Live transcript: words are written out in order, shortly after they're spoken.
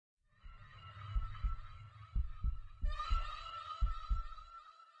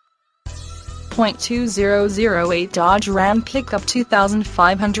5.2008 Dodge Ram Pickup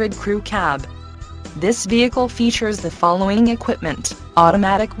 2500 Crew Cab. This vehicle features the following equipment: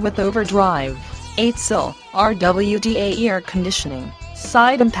 automatic with overdrive, 8-sill, RWDA air conditioning,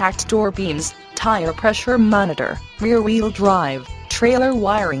 side impact door beams, tire pressure monitor, rear-wheel drive, trailer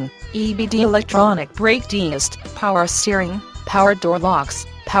wiring, EBD electronic brake assist, power steering, power door locks,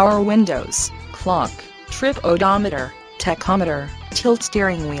 power windows, clock, trip odometer, tachometer, tilt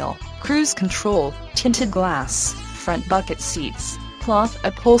steering wheel, cruise control, tinted glass, front bucket seats, cloth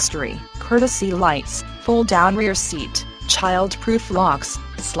upholstery, courtesy lights, fold-down rear seat, child-proof locks,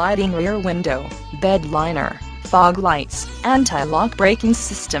 sliding rear window, bed liner, fog lights, anti-lock braking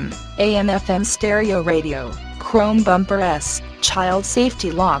system, AM/FM stereo radio, chrome bumper S, child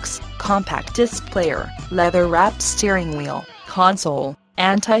safety locks, compact disc player, leather-wrapped steering wheel, console,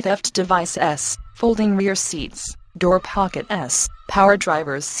 anti-theft device S, folding rear seats, door pocket S, power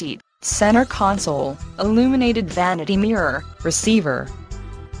driver's seat, center console, illuminated vanity mirror, receiver,